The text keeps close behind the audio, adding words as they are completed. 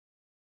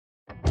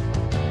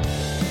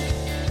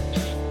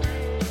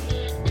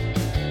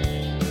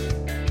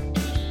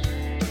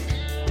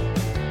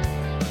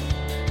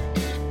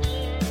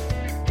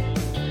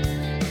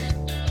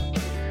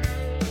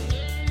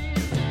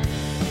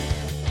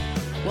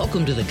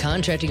Welcome to the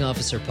Contracting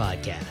Officer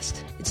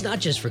Podcast. It's not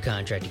just for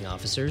contracting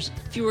officers.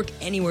 If you work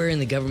anywhere in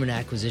the government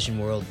acquisition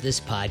world,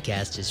 this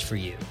podcast is for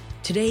you.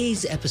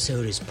 Today's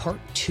episode is part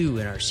 2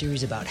 in our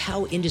series about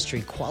how industry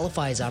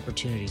qualifies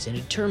opportunities and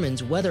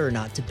determines whether or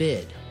not to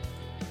bid.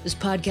 This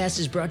podcast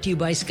is brought to you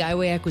by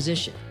Skyway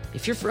Acquisition.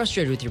 If you're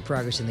frustrated with your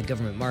progress in the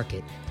government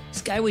market,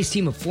 Skyway's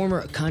team of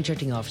former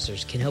contracting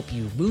officers can help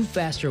you move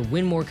faster,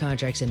 win more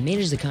contracts, and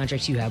manage the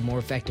contracts you have more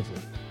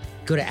effectively.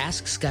 Go to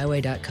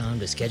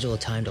AskSkyway.com to schedule a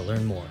time to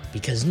learn more,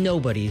 because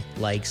nobody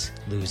likes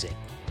losing.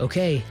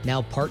 Okay,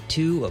 now part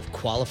 2 of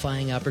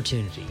qualifying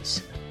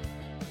opportunities.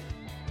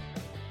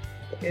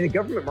 In the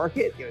government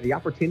market, the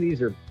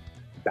opportunities are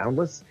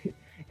boundless,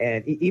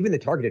 and even the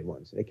targeted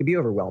ones. It can be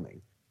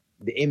overwhelming.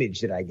 The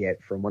image that I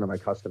get from one of my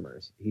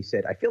customers, he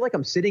said, I feel like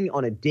I'm sitting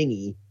on a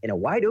dinghy in a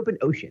wide open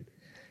ocean.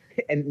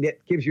 And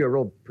that gives you a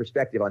real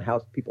perspective on how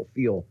people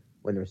feel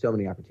when there's so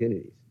many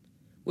opportunities.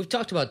 We've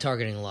talked about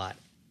targeting a lot.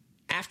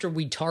 After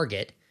we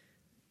target,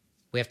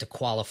 we have to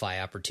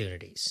qualify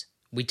opportunities.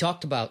 We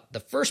talked about the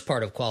first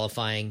part of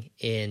qualifying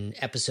in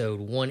episode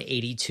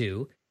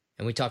 182,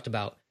 and we talked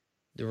about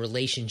the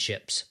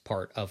relationships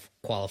part of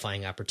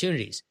qualifying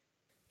opportunities.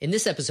 In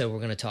this episode, we're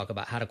going to talk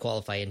about how to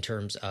qualify in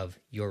terms of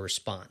your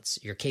response,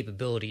 your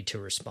capability to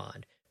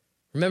respond.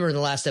 Remember in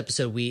the last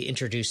episode, we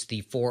introduced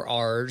the 4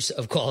 R's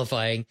of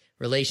qualifying: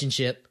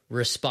 relationship,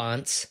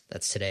 response,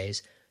 that's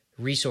today's,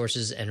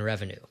 resources, and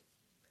revenue.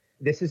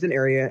 This is an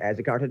area, as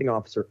a contracting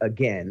officer,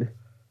 again,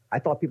 I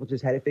thought people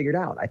just had it figured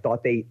out. I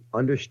thought they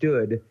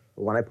understood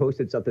when I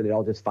posted something, they'd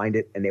all just find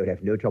it and they would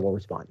have no trouble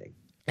responding.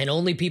 And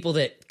only people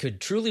that could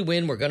truly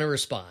win were going to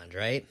respond,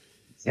 right?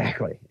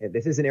 Exactly.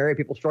 This is an area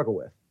people struggle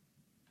with.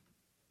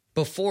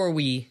 Before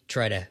we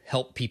try to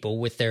help people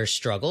with their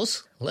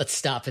struggles, let's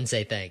stop and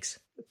say thanks.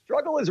 The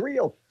struggle is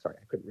real. Sorry,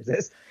 I couldn't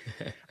resist.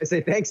 I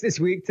say thanks this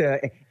week to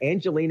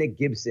Angelina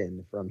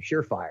Gibson from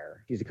Surefire.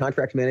 She's a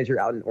contracts manager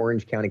out in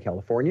Orange County,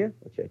 California,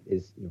 which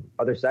is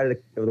other side of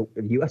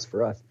the U.S.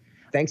 for us.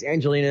 Thanks,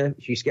 Angelina.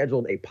 She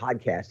scheduled a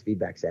podcast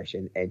feedback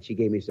session, and she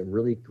gave me some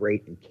really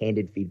great and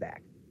candid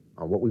feedback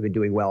on what we've been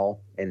doing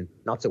well and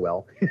not so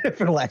well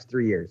for the last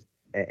 3 years.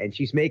 And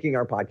she's making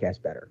our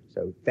podcast better.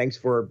 So thanks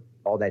for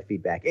all that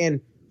feedback and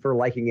for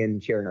liking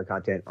and sharing our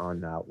content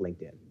on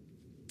LinkedIn.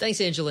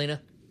 Thanks,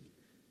 Angelina.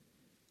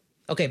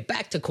 Okay,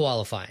 back to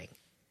qualifying.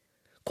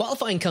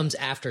 Qualifying comes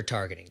after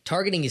targeting.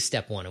 Targeting is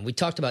step 1, and we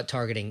talked about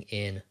targeting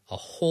in a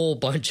whole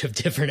bunch of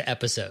different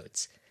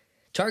episodes.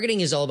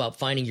 Targeting is all about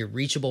finding your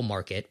reachable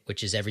market,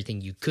 which is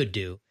everything you could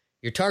do,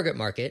 your target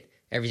market,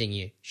 everything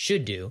you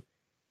should do,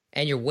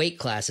 and your weight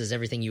class is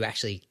everything you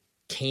actually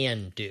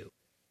can do.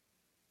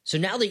 So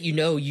now that you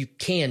know you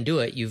can do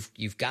it,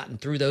 you've gotten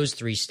through those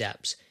 3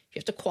 steps, you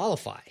have to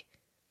qualify.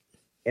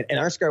 And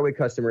our Skyway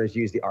customers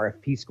use the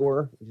RFP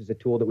score, which is a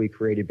tool that we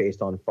created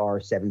based on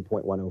FAR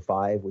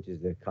 7.105, which is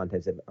the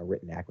contents of a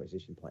written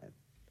acquisition plan.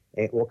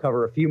 And we'll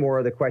cover a few more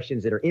of the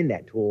questions that are in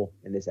that tool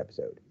in this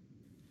episode.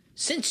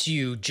 Since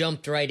you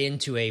jumped right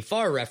into a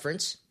FAR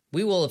reference,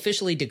 we will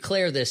officially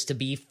declare this to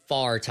be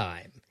FAR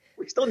time.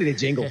 We still need a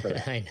jingle for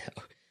that. I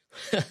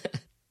know.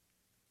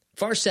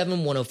 FAR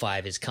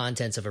 7.105 is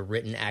contents of a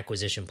written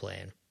acquisition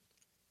plan,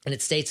 and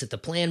it states that the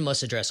plan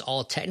must address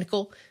all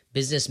technical,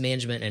 business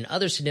management, and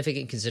other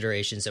significant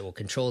considerations that will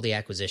control the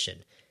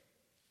acquisition.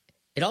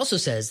 It also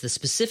says the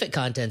specific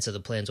contents of the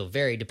plans will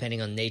vary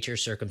depending on nature,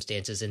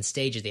 circumstances, and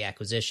stage of the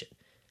acquisition.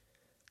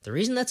 The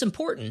reason that's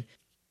important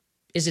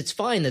is it's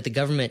fine that the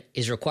government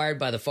is required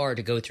by the FAR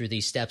to go through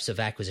these steps of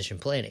acquisition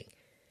planning.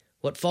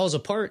 What falls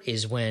apart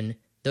is when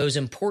those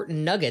important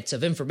nuggets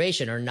of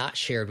information are not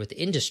shared with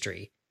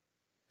industry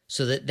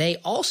so that they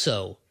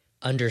also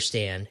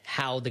understand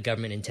how the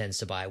government intends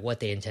to buy, what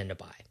they intend to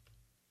buy.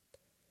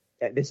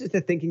 This is the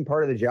thinking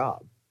part of the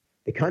job.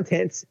 The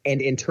contents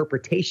and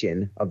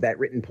interpretation of that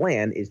written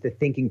plan is the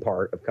thinking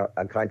part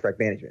of contract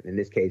management, in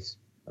this case,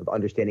 of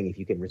understanding if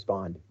you can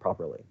respond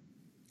properly.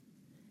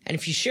 And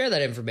if you share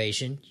that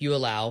information, you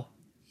allow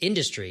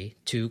industry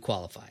to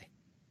qualify.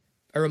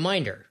 A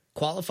reminder,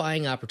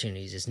 qualifying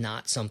opportunities is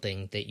not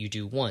something that you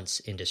do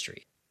once,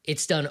 industry.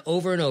 It's done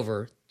over and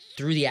over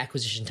through the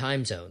acquisition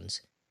time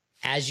zones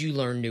as you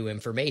learn new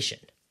information.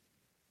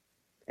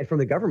 And from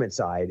the government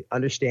side,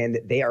 understand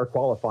that they are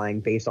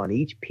qualifying based on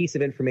each piece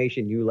of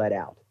information you let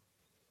out.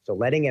 So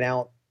letting it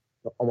out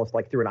almost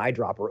like through an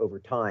eyedropper over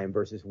time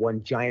versus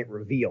one giant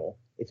reveal.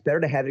 It's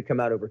better to have it come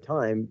out over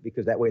time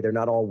because that way they're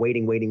not all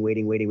waiting.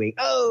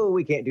 Oh,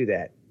 we can't do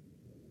that.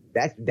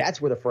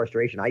 That's where the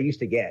frustration I used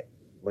to get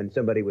when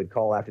somebody would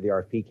call after the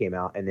RFP came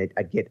out, and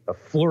I'd get a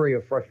flurry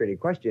of frustrated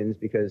questions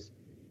because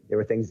there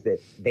were things that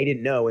they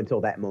didn't know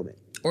until that moment.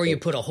 Or you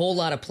put a whole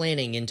lot of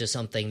planning into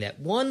something that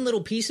one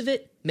little piece of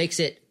it makes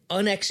it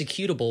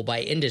unexecutable by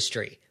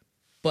industry.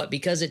 But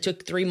because it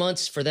took 3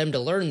 months for them to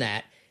learn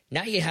that,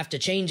 now you have to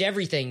change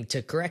everything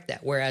to correct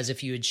that. Whereas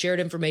if you had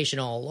shared information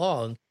all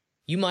along,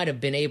 you might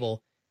have been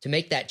able to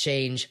make that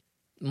change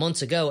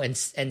months ago and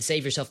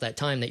save yourself that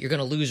time that you're going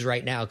to lose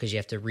right now because you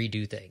have to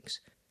redo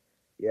things.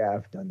 Yeah,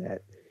 I've done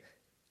that.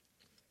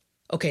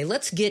 Okay,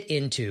 let's get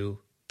into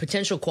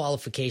potential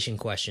qualification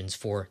questions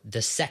for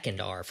the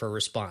second R for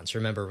response.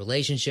 Remember,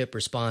 relationship,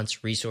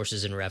 response,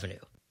 resources, and revenue.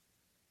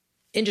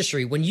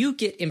 Industry, when you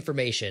get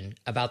information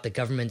about the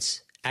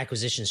government's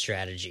acquisition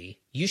strategy,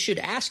 you should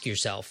ask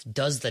yourself,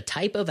 does the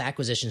type of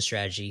acquisition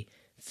strategy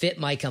fit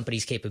my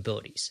company's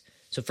capabilities?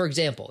 So for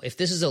example, if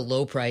this is a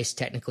low price,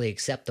 technically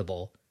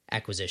acceptable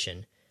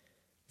acquisition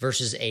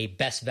versus a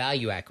best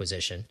value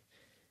acquisition,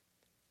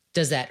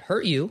 does that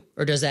hurt you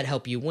or does that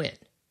help you win?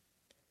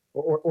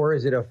 Or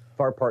is it a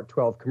FAR Part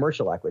 12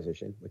 commercial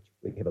acquisition, which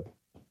we have a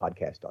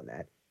podcast on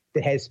that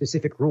has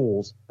specific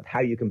rules of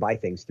how you can buy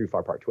things through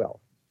FAR Part 12?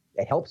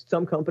 It helps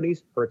some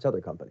companies, hurts other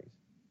companies.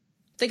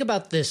 Think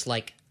about this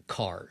like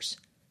cars.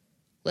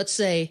 Let's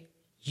say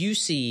you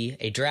see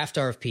a draft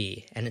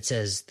RFP and it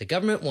says the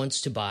government wants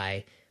to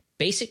buy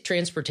basic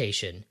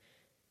transportation,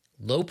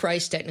 low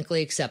price,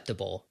 technically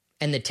acceptable,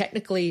 and the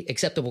technically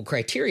acceptable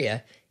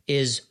criteria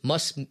is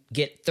must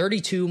get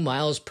 32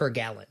 miles per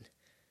gallon.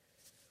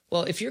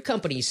 Well, if your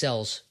company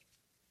sells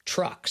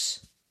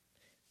trucks,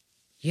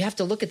 you have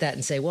to look at that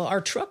and say, well,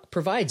 our truck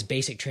provides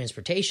basic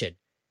transportation,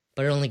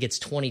 but it only gets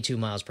 22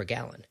 miles per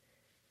gallon.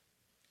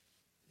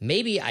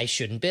 Maybe I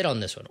shouldn't bid on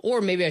this one.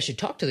 Or maybe I should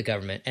talk to the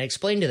government and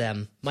explain to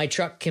them, my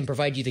truck can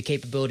provide you the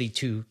capability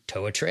to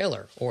tow a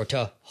trailer or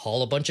to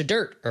haul a bunch of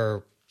dirt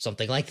or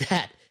something like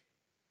that.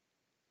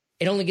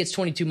 It only gets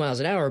 22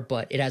 miles an hour,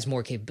 but it has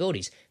more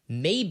capabilities.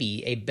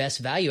 Maybe a best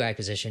value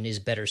acquisition is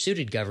better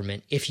suited,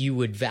 government, if you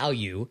would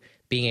value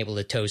being able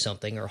to tow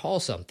something or haul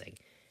something.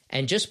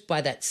 And just by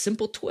that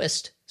simple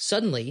twist,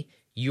 suddenly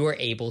you are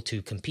able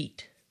to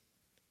compete.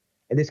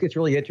 And this gets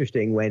really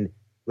interesting when,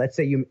 let's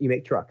say you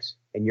make trucks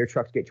and your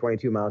trucks get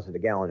 22 miles to the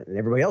gallon and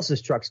everybody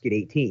else's trucks get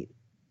 18.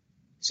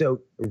 So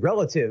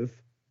relative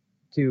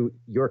to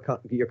your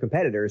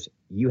competitors,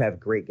 you have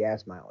great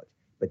gas mileage.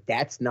 But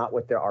that's not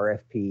what the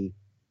RFP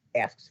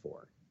asks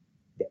for.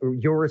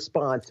 Your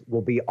response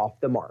will be off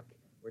the mark.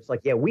 Where it's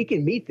like, yeah, we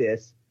can meet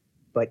this,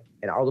 but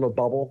in our little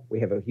bubble, we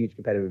have a huge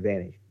competitive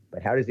advantage.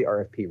 But how does the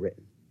RFP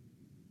written?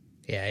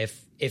 Yeah,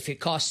 if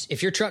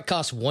your truck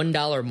costs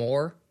 $1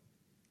 more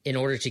in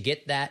order to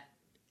get that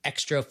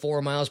extra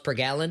 4 miles per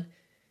gallon,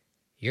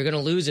 you're going to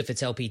lose if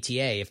it's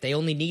LPTA. If they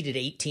only needed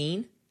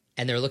 18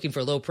 and they're looking for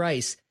a low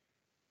price,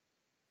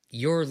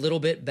 your little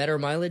bit better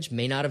mileage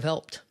may not have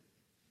helped.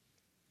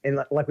 And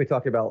like we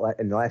talked about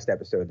in the last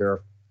episode,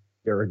 there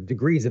are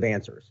degrees of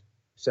answers.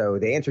 So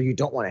the answer you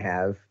don't want to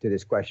have to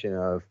this question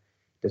of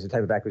does the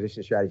type of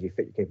acquisition strategy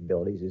fit your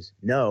capabilities is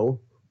no.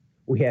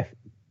 We're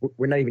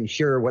not even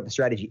sure what the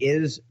strategy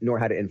is nor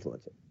how to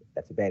influence it.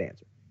 That's a bad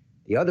answer.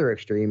 The other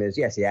extreme is,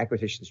 yes, the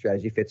acquisition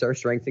strategy fits our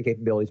strengths and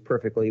capabilities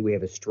perfectly. We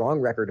have a strong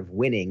record of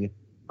winning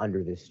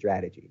under this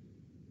strategy.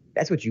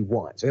 That's what you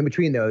want. So in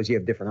between those, you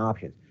have different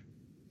options.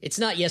 It's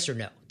not yes or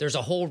no. There's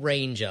a whole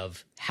range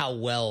of how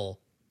well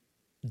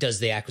does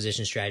the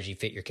acquisition strategy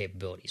fit your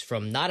capabilities,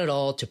 from not at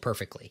all to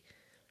perfectly,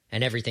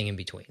 and everything in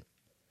between.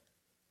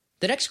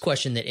 The next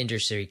question that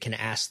industry can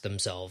ask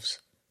themselves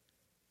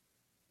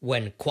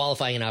when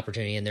qualifying an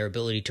opportunity and their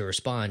ability to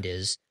respond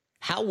is,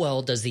 how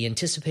well does the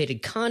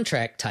anticipated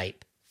contract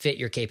type fit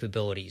your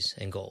capabilities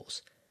and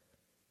goals?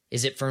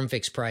 Is it firm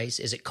fixed price?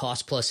 Is it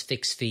cost plus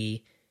fixed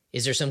fee?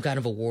 Is there some kind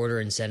of award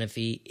or incentive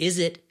fee? Is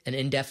it an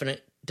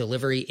indefinite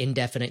delivery,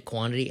 indefinite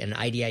quantity, an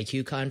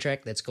IDIQ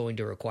contract that's going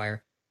to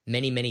require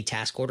many, many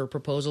task order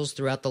proposals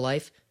throughout the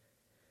life?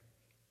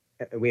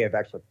 We have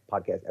actually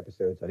podcast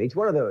episodes on each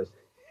one of those,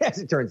 as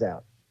it turns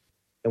out.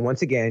 And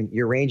once again,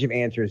 your range of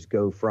answers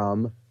go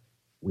from,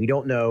 we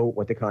don't know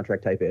what the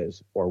contract type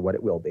is or what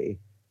it will be,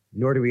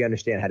 nor do we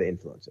understand how to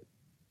influence it.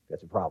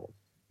 That's a problem.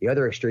 The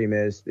other extreme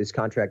is this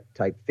contract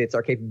type fits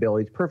our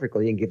capabilities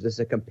perfectly and gives us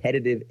a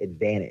competitive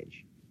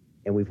advantage.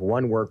 And we've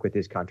won work with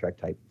this contract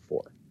type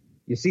before.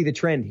 You see the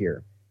trend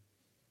here.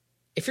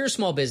 If you're a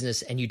small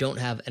business and you don't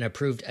have an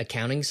approved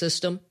accounting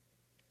system,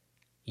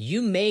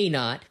 you may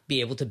not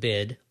be able to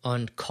bid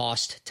on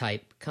cost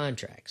type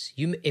contracts.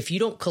 If you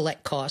don't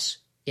collect costs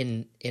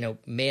in a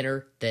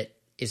manner that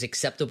is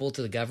acceptable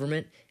to the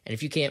government, and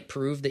if you can't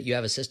prove that you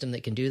have a system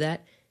that can do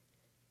that,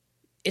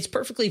 it's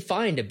perfectly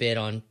fine to bid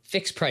on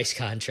fixed price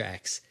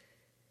contracts.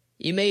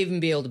 You may even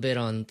be able to bid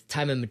on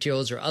time and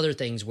materials or other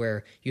things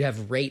where you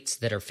have rates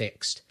that are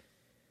fixed.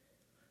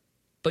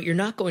 But you're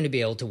not going to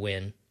be able to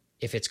win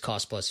if it's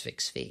cost plus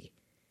fixed fee.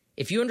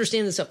 If you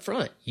understand this up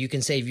front, you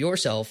can save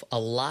yourself a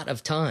lot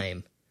of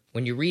time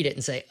when you read it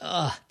and say,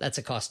 that's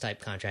a cost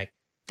type contract.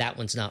 That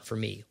one's not for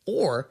me.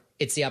 Or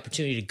it's the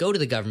opportunity to go to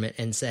the government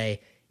and say,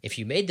 if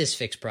you made this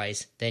fixed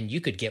price, then you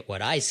could get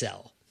what I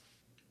sell.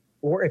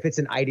 Or if it's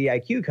an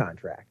IDIQ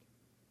contract.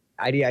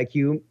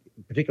 IDIQ,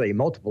 particularly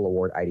multiple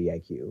award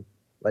IDIQ,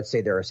 let's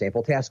say there are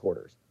sample task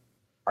orders.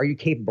 Are you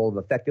capable of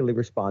effectively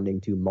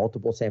responding to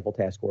multiple sample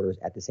task orders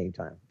at the same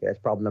time? Okay, that's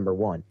problem number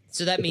one.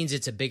 So that means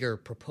it's a bigger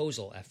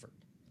proposal effort.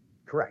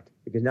 Correct.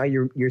 Because now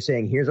you're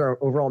saying, here's our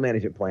overall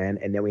management plan,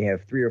 and then we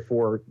have 3 or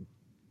 4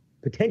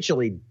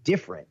 potentially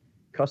different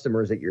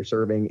customers that you're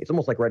serving. It's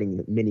almost like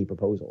writing mini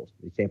proposals,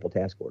 these sample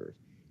task orders.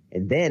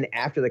 And then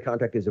after the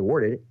contract is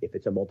awarded, if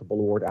it's a multiple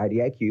award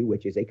IDIQ,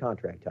 which is a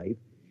contract type,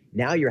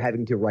 Now you're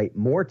having to write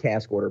more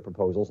task order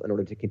proposals in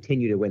order to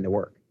continue to win the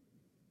work.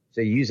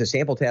 So you use the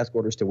sample task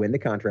orders to win the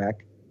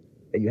contract,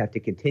 then you have to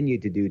continue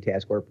to do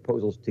task order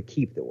proposals to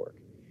keep the work.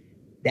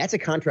 That's a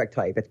contract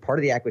type. That's part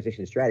of the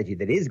acquisition strategy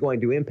that is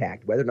going to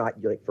impact whether or not,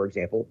 like, for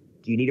example,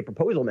 do you need a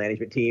proposal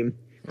management team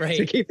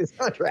to keep this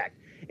contract?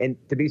 And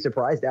to be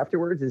surprised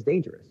afterwards is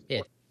dangerous.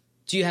 Yeah.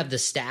 Do you have the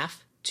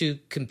staff to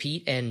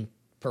compete and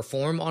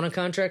perform on a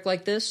contract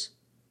like this?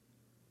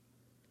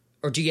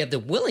 Or do you have the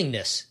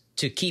willingness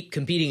to keep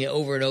competing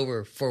over and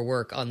over for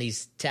work on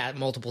these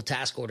multiple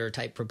task order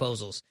type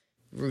proposals?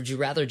 Or would you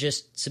rather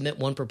just submit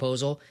one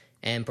proposal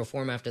and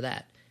perform after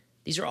that?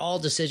 These are all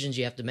decisions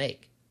you have to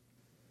make.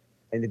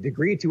 And the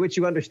degree to which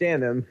you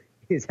understand them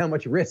is how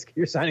much risk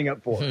you're signing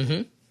up for.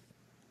 Mm-hmm.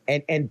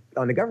 And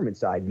on the government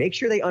side, make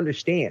sure they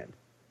understand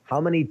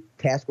how many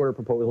task order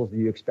proposals do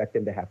you expect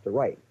them to have to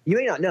write. You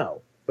may not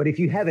know, but if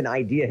you have an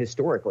idea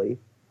historically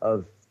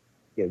of,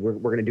 we're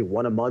going to do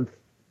one a month,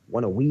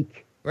 one a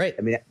week. Right.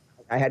 I mean,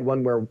 I had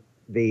one where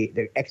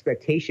the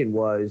expectation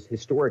was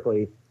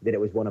historically that it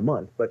was one a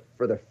month, but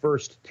for the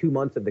first 2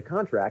 months of the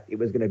contract, it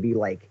was going to be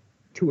like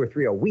 2 or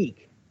 3 a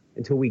week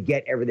until we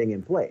get everything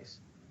in place.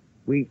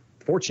 We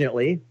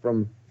fortunately,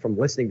 from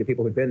listening to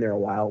people who've been there a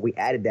while, we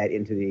added that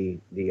into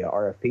the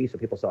RFP so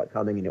people saw it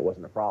coming and it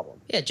wasn't a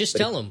problem. Yeah, just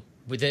tell them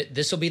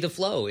this will be the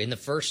flow. In the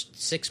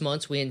first 6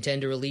 months, we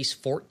intend to release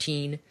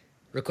 14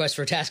 requests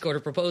for task order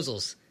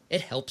proposals.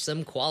 It helps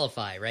them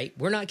qualify, right?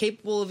 We're not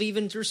capable of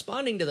even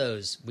responding to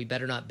those. We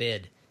better not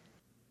bid.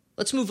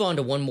 Let's move on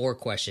to one more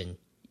question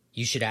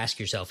you should ask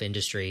yourself,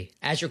 industry,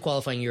 as you're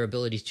qualifying your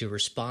ability to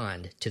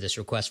respond to this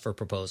request for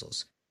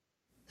proposals.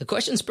 The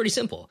question's pretty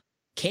simple.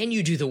 Can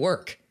you do the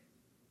work?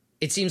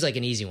 It seems like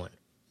an easy one.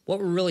 What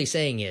we're really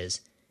saying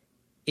is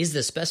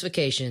the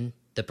specification,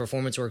 the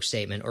performance work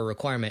statement, or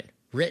requirement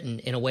written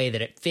in a way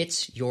that it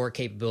fits your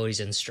capabilities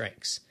and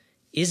strengths?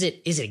 Is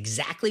it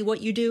exactly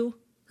what you do?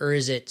 Or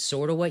is it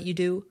sort of what you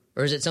do?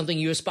 Or is it something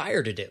you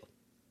aspire to do?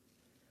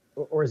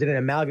 Or is it an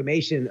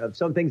amalgamation of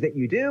some things that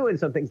you do and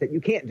some things that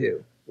you can't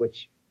do,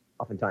 which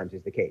oftentimes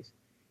is the case?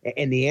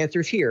 And the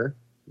answers here,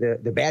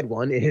 the bad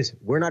one is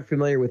we're not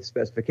familiar with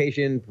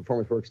specification,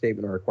 performance work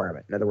statement, or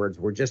requirement. In other words,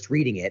 we're just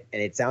reading it,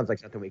 and it sounds like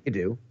something we could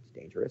do. It's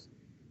dangerous.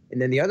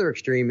 And then the other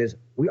extreme is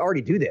we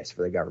already do this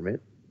for the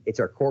government. It's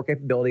our core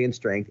capability and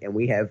strength, and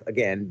we have,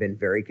 again, been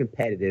very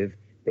competitive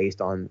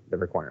based on the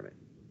requirement,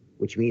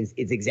 which means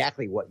it's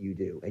exactly what you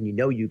do, and you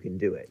know you can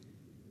do it.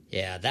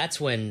 Yeah, that's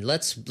when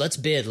let's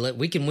bid.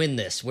 We can win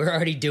this. We're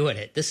already doing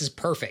it. This is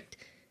perfect.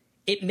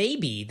 It may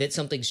be that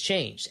something's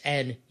changed,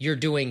 and you're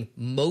doing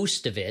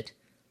most of it,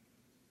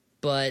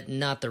 but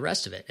not the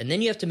rest of it. And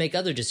then you have to make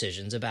other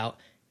decisions about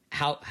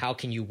how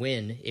can you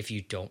win if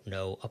you don't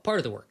know a part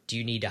of the work. Do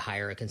you need to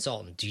hire a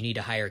consultant? Do you need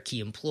to hire key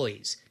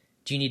employees?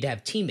 Do you need to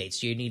have teammates?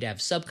 Do you need to have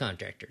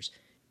subcontractors?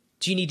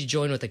 Do you need to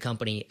join with a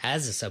company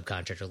as a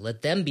subcontractor?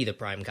 Let them be the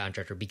prime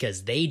contractor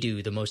because they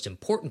do the most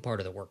important part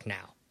of the work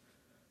now.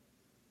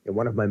 And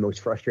one of my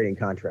most frustrating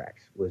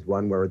contracts was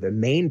one where the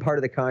main part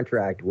of the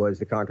contract was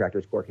the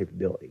contractor's core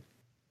capability.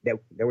 That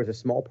there was a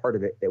small part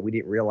of it that we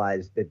didn't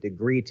realize the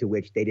degree to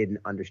which they didn't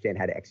understand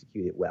how to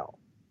execute it well.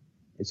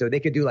 And so they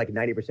could do like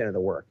 90% of the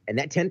work. And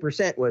that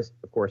 10% was,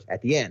 of course,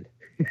 at the end.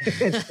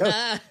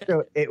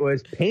 so it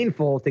was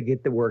painful to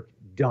get the work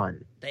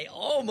done. They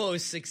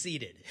almost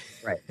succeeded.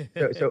 Right.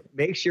 So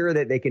make sure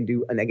that they can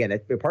do, and again,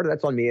 part of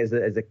that's on me as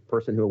a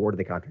person who awarded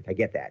the contract. I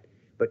get that.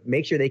 But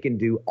make sure they can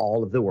do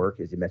all of the work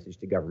is the message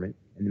to government.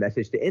 And the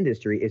message to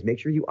industry is make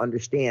sure you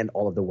understand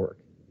all of the work.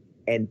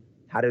 And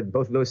how do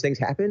both of those things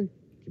happen?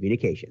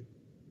 Communication.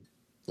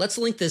 Let's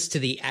link this to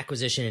the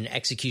acquisition and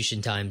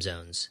execution time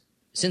zones.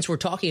 Since we're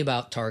talking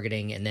about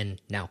targeting and then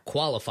now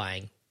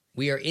qualifying,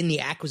 we are in the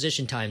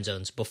acquisition time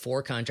zones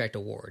before contract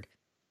award.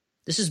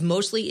 This is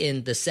mostly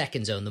in the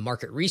second zone, the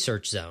market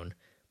research zone,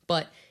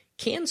 but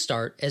can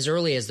start as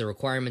early as the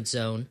requirement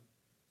zone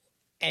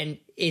and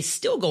is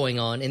still going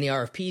on in the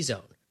RFP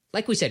zone.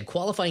 Like we said,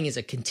 qualifying is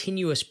a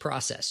continuous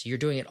process. You're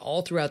doing it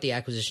all throughout the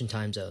acquisition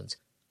time zones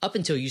up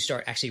until you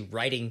start actually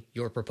writing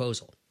your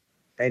proposal.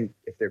 And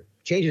if their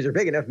changes are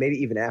big enough, maybe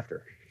even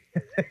after.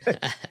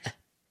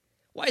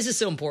 Why is this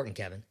so important,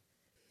 Kevin?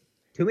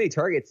 Too many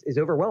targets is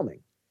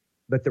overwhelming.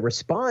 But the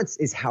response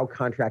is how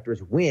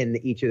contractors win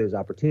each of those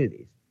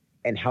opportunities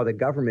and how the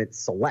government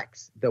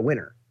selects the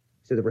winner.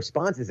 So the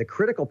response is a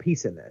critical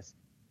piece in this.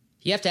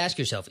 You have to ask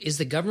yourself, is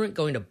the government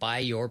going to buy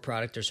your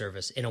product or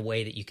service in a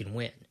way that you can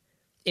win?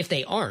 If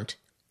they aren't,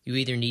 you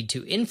either need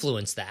to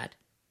influence that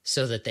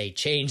so that they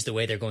change the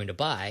way they're going to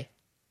buy,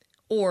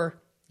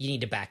 or you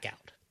need to back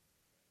out.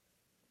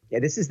 Yeah,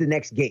 this is the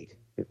next gate.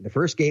 The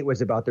first gate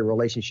was about the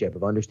relationship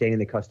of understanding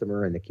the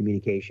customer and the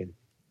communication.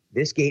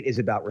 This gate is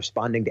about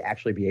responding to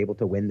actually be able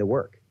to win the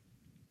work.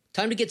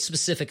 Time to get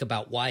specific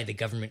about why the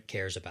government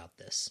cares about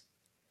this.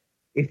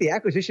 If the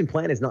acquisition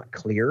plan is not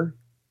clear,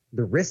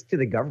 the risk to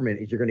the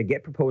government is you're going to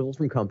get proposals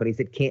from companies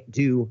that can't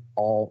do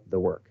all the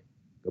work.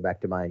 Go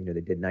back to my,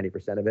 they did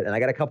 90% of it. And I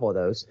got a couple of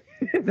those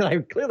that I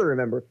clearly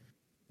remember.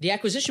 The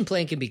acquisition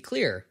plan can be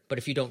clear, but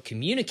if you don't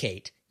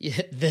communicate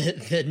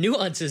the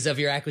nuances of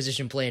your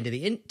acquisition plan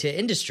to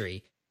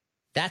industry,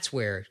 that's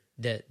where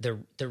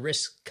the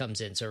risk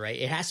comes in. So, right,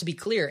 it has to be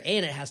clear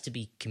and it has to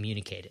be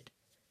communicated.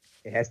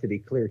 It has to be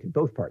clear to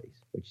both parties,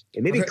 which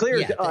it may be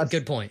clear to us.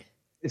 Good point.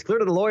 It's clear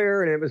to the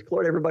lawyer, and it was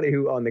clear to everybody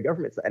who on the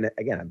government side. And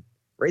again, I'm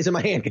raising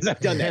my hand because I've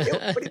done that.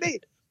 What do you mean?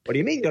 What do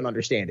you mean you don't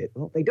understand it?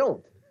 Well, they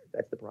don't.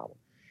 That's the problem.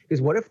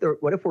 Because what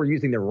if we're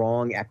using the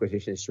wrong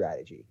acquisition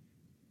strategy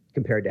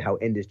compared to how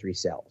industry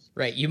sells?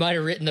 Right. You might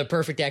have written the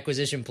perfect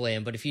acquisition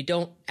plan, but if you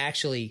don't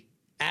actually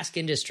ask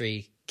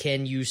industry,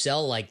 can you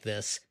sell like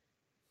this?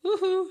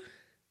 Woohoo.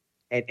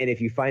 And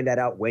if you find that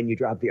out when you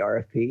drop the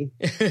RFP,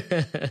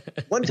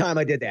 one time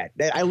I did that.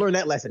 I learned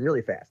that lesson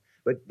really fast.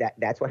 But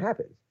that's what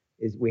happens,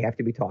 is we have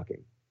to be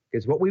talking.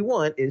 Because what we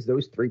want is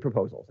those 3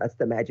 proposals. That's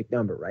the magic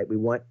number, right? We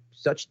want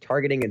such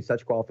targeting and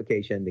such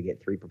qualification to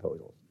get 3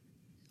 proposals.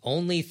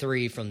 Only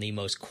 3 from the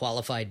most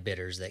qualified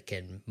bidders that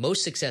can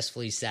most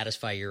successfully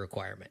satisfy your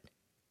requirement.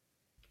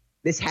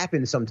 This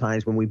happens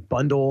sometimes when we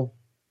bundle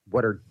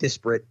what are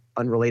disparate,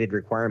 unrelated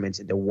requirements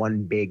into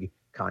one big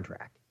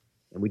contract.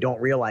 And we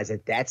don't realize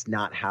that that's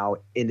not how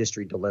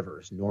industry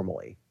delivers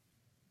normally.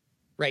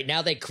 Right.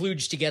 Now they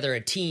kludge together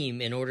a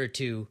team in order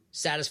to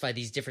satisfy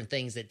these different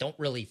things that don't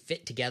really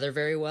fit together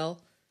very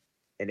well.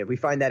 And if we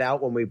find that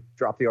out when we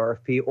drop the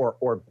RFP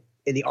or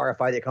in the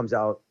RFI that comes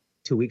out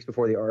 2 weeks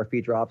before the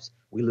RFP drops,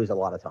 we lose a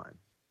lot of time.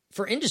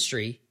 For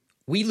industry,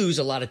 we lose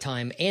a lot of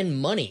time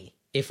and money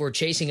if we're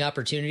chasing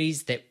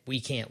opportunities that we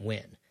can't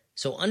win.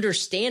 So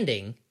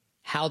understanding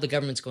how the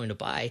government's going to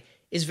buy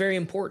is very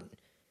important.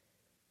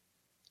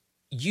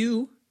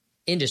 You,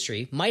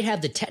 industry, might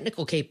have the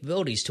technical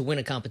capabilities to win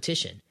a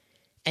competition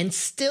and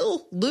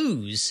still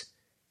lose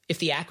if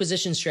the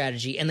acquisition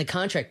strategy and the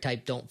contract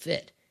type don't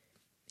fit.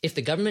 If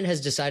the government has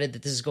decided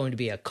that this is going to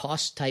be a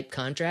cost type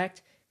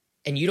contract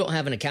and you don't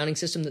have an accounting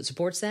system that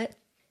supports that,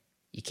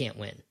 you can't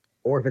win.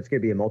 Or if it's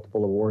going to be a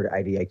multiple award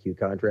IDIQ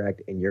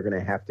contract and you're going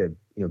to have to,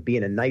 be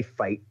in a knife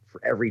fight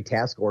for every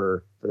task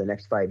order for the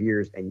next 5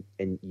 years and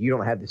you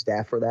don't have the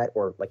staff for that,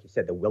 or like you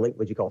said, the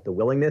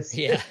willingness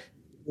yeah.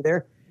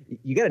 there.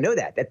 You got to know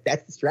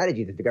that's the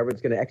strategy that the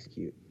government's going to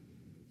execute.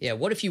 Yeah.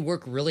 What if you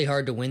work really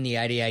hard to win the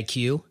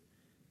IDIQ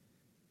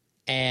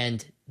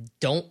and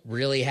don't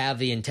really have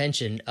the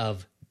intention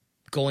of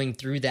going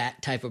through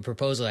that type of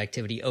proposal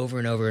activity over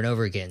and over and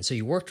over again? So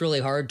you worked really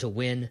hard to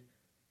win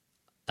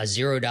a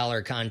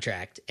 $0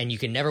 contract and you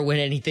can never win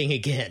anything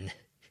again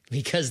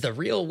because the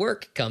real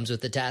work comes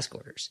with the task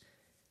orders.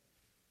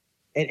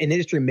 And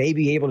industry may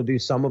be able to do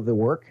some of the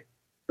work,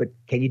 but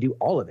can you do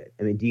all of it?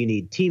 I mean, do you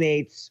need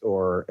teammates,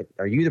 or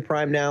are you the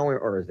prime now,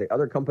 or is the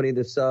other company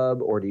the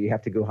sub, or do you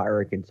have to go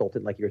hire a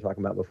consultant like you were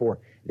talking about before?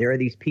 There are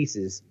these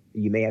pieces that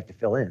you may have to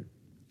fill in.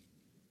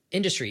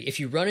 Industry, if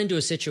you run into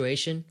a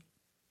situation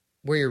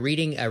where you're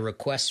reading a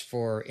request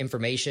for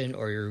information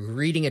or you're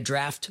reading a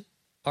draft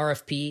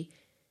RFP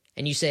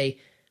and you say,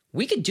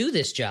 we could do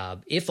this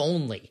job if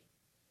only.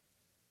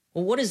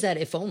 Well, what is that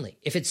if only?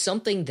 If it's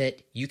something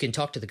that you can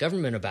talk to the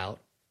government about,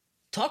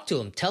 talk to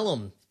them, tell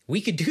them,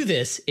 we could do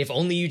this if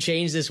only you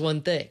change this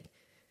one thing.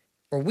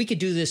 Or we could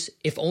do this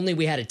if only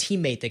we had a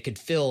teammate that could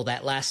fill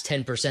that last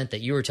 10%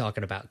 that you were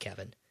talking about,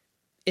 Kevin.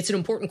 It's an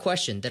important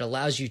question that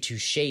allows you to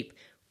shape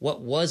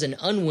what was an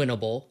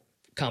unwinnable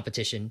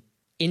competition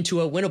into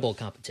a winnable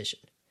competition.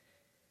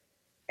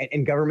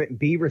 And government,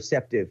 be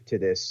receptive to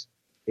this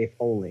if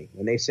only.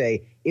 When they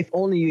say, if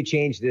only you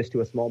change this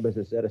to a small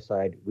business set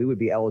aside, we would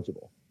be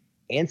eligible.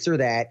 Answer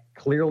that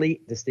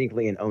clearly,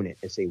 distinctly, and own it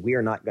and say, we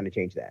are not going to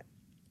change that.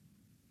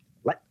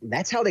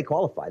 That's how they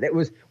qualify.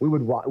 We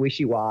would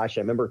wishy-wash.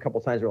 I remember a couple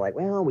of times we were like,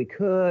 well, we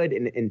could,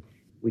 and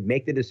we'd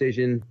make the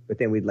decision, but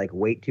then we'd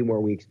wait 2 more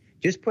weeks.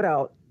 Just put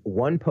out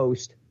one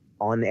post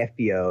on the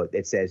FBO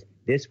that says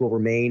this will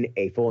remain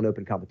a full and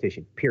open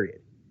competition,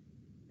 period.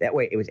 That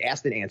way it was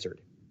asked and answered.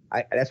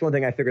 That's one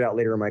thing I figured out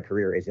later in my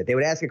career, is that they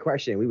would ask a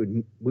question, we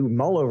would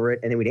mull over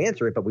it, and then we'd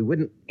answer it, but we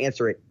wouldn't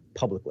answer it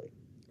publicly.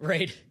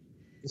 Right.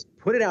 Just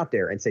put it out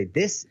there and say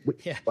this.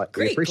 Yeah.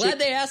 Great. Glad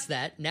they asked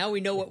that. Now we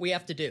know what we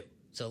have to do.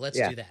 So let's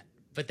do that.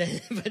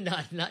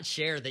 But not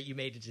share that you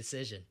made a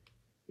decision.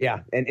 Yeah.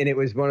 And it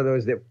was one of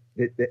those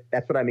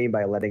that's what I mean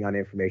by letting on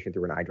information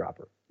through an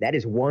eyedropper. That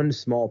is one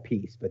small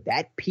piece, but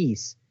that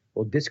piece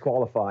will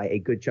disqualify a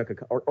good chunk of,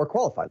 or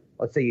qualify.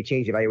 Let's say you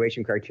change the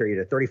evaluation criteria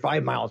to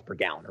 35 miles per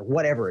gallon or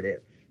whatever it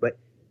is. But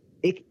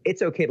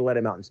it's okay to let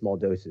them out in small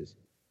doses.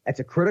 That's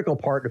a critical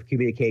part of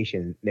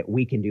communication that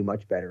we can do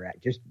much better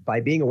at, just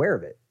by being aware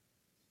of it.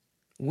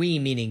 We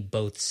meaning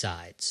both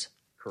sides.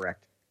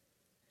 Correct.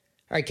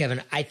 All right,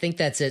 Kevin, I think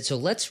that's it. So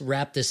let's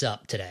wrap this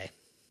up today.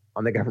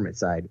 On the government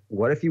side,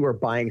 what if you were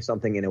buying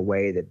something in a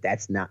way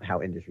that's not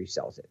how industry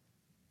sells it?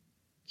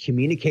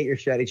 Communicate your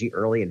strategy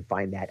early and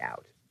find that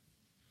out.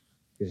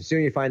 Because the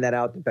sooner you find that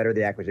out, the better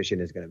the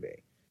acquisition is going to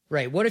be.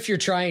 Right. What if you're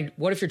trying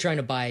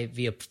to buy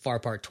via FAR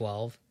Part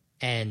 12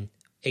 and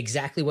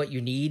exactly what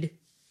you need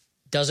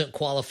doesn't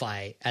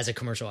qualify as a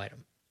commercial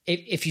item?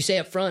 If you say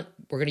up front,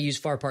 we're going to use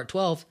FAR Part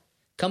 12,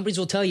 companies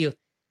will tell you,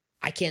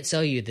 I can't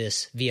sell you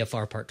this via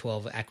FAR Part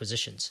 12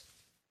 acquisitions.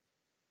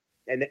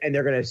 and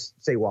they're going to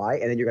say why,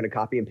 and then you're going to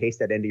copy and paste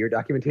that into your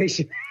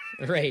documentation.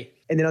 Right.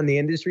 And then on the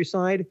industry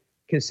side,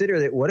 consider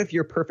that what if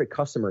your perfect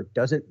customer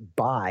doesn't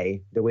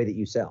buy the way that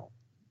you sell?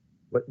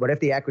 What if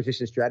the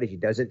acquisition strategy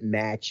doesn't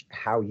match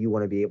how you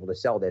want to be able to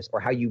sell this, or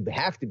how you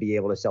have to be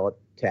able to sell it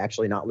to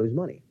actually not lose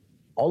money?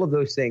 All of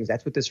those things,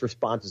 that's what this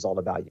response is all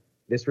about.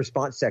 This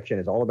response section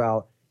is all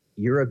about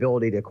your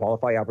ability to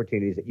qualify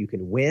opportunities that you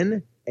can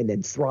win and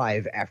then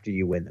thrive after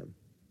you win them.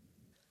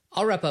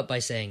 I'll wrap up by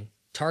saying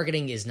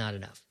targeting is not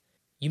enough.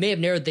 You may have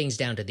narrowed things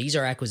down to these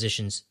are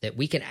acquisitions that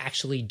we can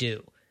actually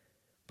do.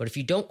 But if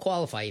you don't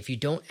qualify, if you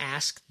don't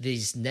ask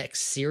these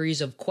next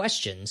series of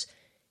questions,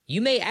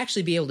 you may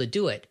actually be able to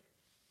do it,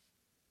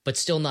 but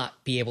still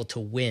not be able to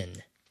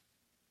win.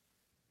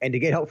 And to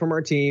get help from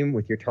our team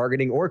with your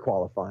targeting or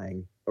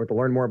qualifying, or to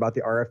learn more about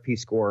the RFP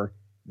score,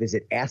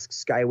 visit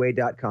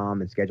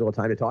askskyway.com and schedule a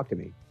time to talk to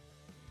me.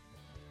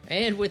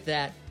 And with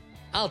that,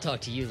 I'll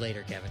talk to you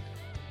later, Kevin.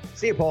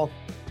 See you, Paul.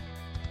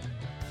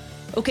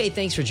 Okay,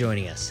 thanks for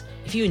joining us.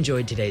 If you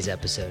enjoyed today's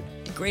episode,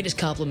 the greatest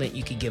compliment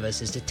you could give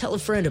us is to tell a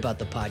friend about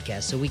the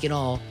podcast so we can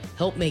all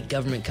help make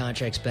government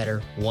contracts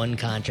better, one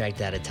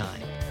contract at a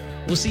time.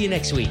 We'll see you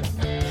next week.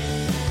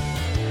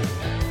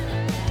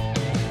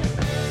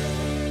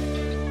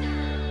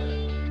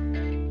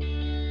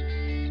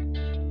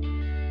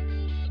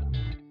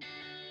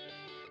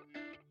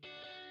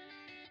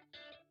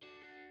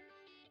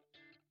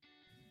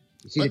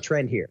 You see the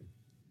trend here.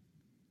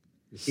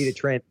 You see the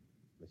trend.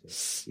 You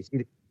see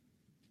the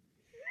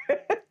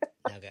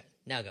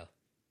Now go.